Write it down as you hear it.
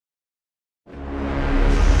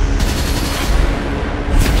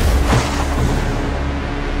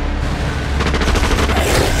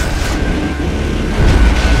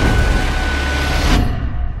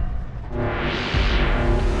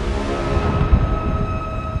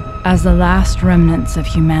as the last remnants of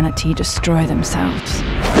humanity destroy themselves.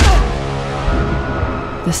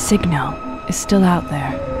 The signal is still out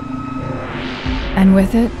there, and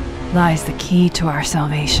with it lies the key to our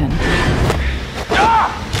salvation.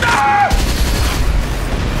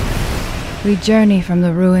 We journey from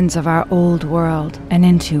the ruins of our old world and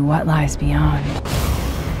into what lies beyond.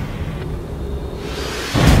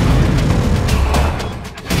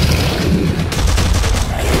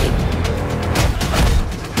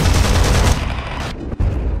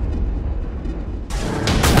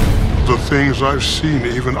 The things I've seen,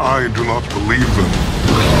 even I do not believe them.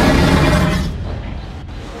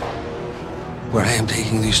 Where I am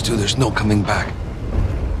taking these two, there's no coming back.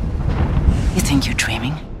 You think you're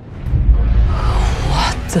dreaming?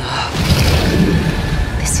 What the?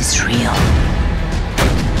 This is real.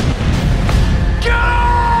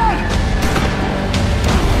 God!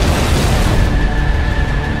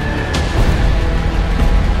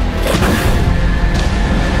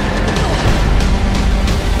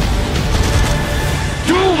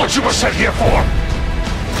 Do what you were sent here for!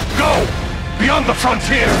 Go! Beyond the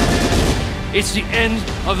frontier! It's the end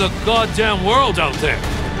of the goddamn world out there.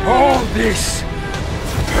 All this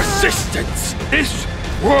persistence, this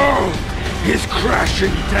world is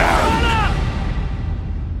crashing down.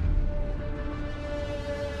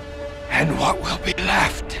 And what will be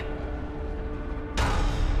left?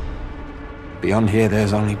 Beyond here,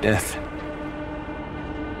 there's only death.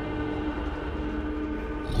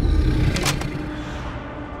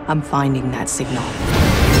 I'm finding that signal.